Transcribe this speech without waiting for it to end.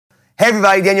Hey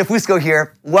everybody, Daniel Fusco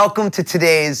here. Welcome to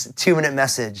today's 2-minute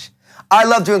message. I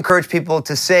love to encourage people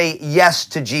to say yes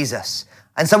to Jesus.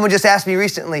 And someone just asked me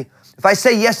recently, if I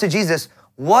say yes to Jesus,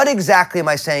 what exactly am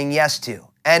I saying yes to?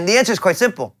 And the answer is quite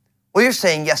simple. Well, you're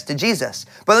saying yes to Jesus.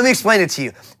 But let me explain it to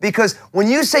you. Because when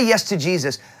you say yes to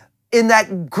Jesus, in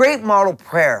that great model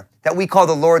prayer that we call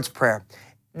the Lord's Prayer,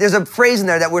 there's a phrase in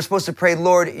there that we're supposed to pray,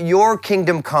 Lord, your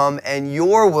kingdom come and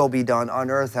your will be done on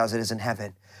earth as it is in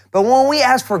heaven. But when we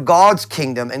ask for God's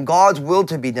kingdom and God's will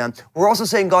to be done, we're also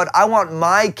saying, God, I want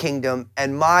my kingdom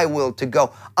and my will to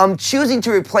go. I'm choosing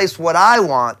to replace what I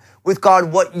want with,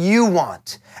 God, what you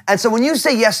want. And so when you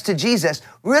say yes to Jesus,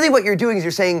 really what you're doing is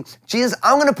you're saying, Jesus,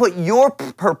 I'm going to put your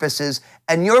purposes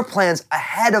and your plans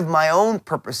ahead of my own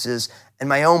purposes and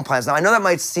my own plans. Now, I know that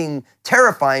might seem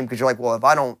terrifying because you're like, well, if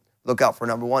I don't look out for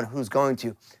number one, who's going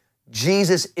to?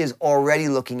 Jesus is already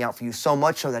looking out for you, so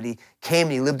much so that he came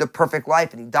and he lived a perfect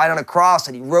life and he died on a cross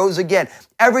and he rose again.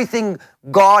 Everything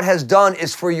God has done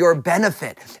is for your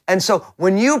benefit. And so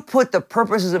when you put the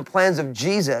purposes and plans of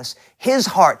Jesus, his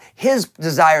heart, his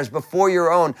desires before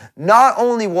your own, not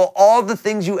only will all the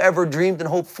things you ever dreamed and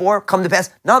hoped for come to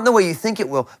pass, not in the way you think it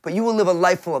will, but you will live a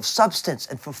life full of substance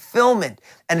and fulfillment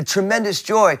and a tremendous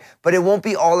joy, but it won't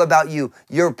be all about you.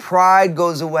 Your pride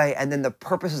goes away and then the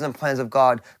purposes and plans of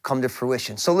God come to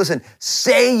fruition. So listen,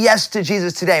 say yes to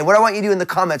Jesus today. What I want you to do in the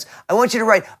comments, I want you to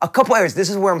write a couple areas. This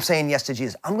is where I'm saying yes to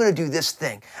Jesus. I'm going to do this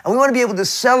thing. And we want to be able to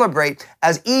celebrate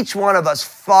as each one of us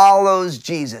follows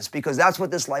Jesus, because that's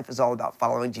what this life is all about,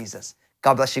 following Jesus.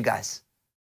 God bless you guys.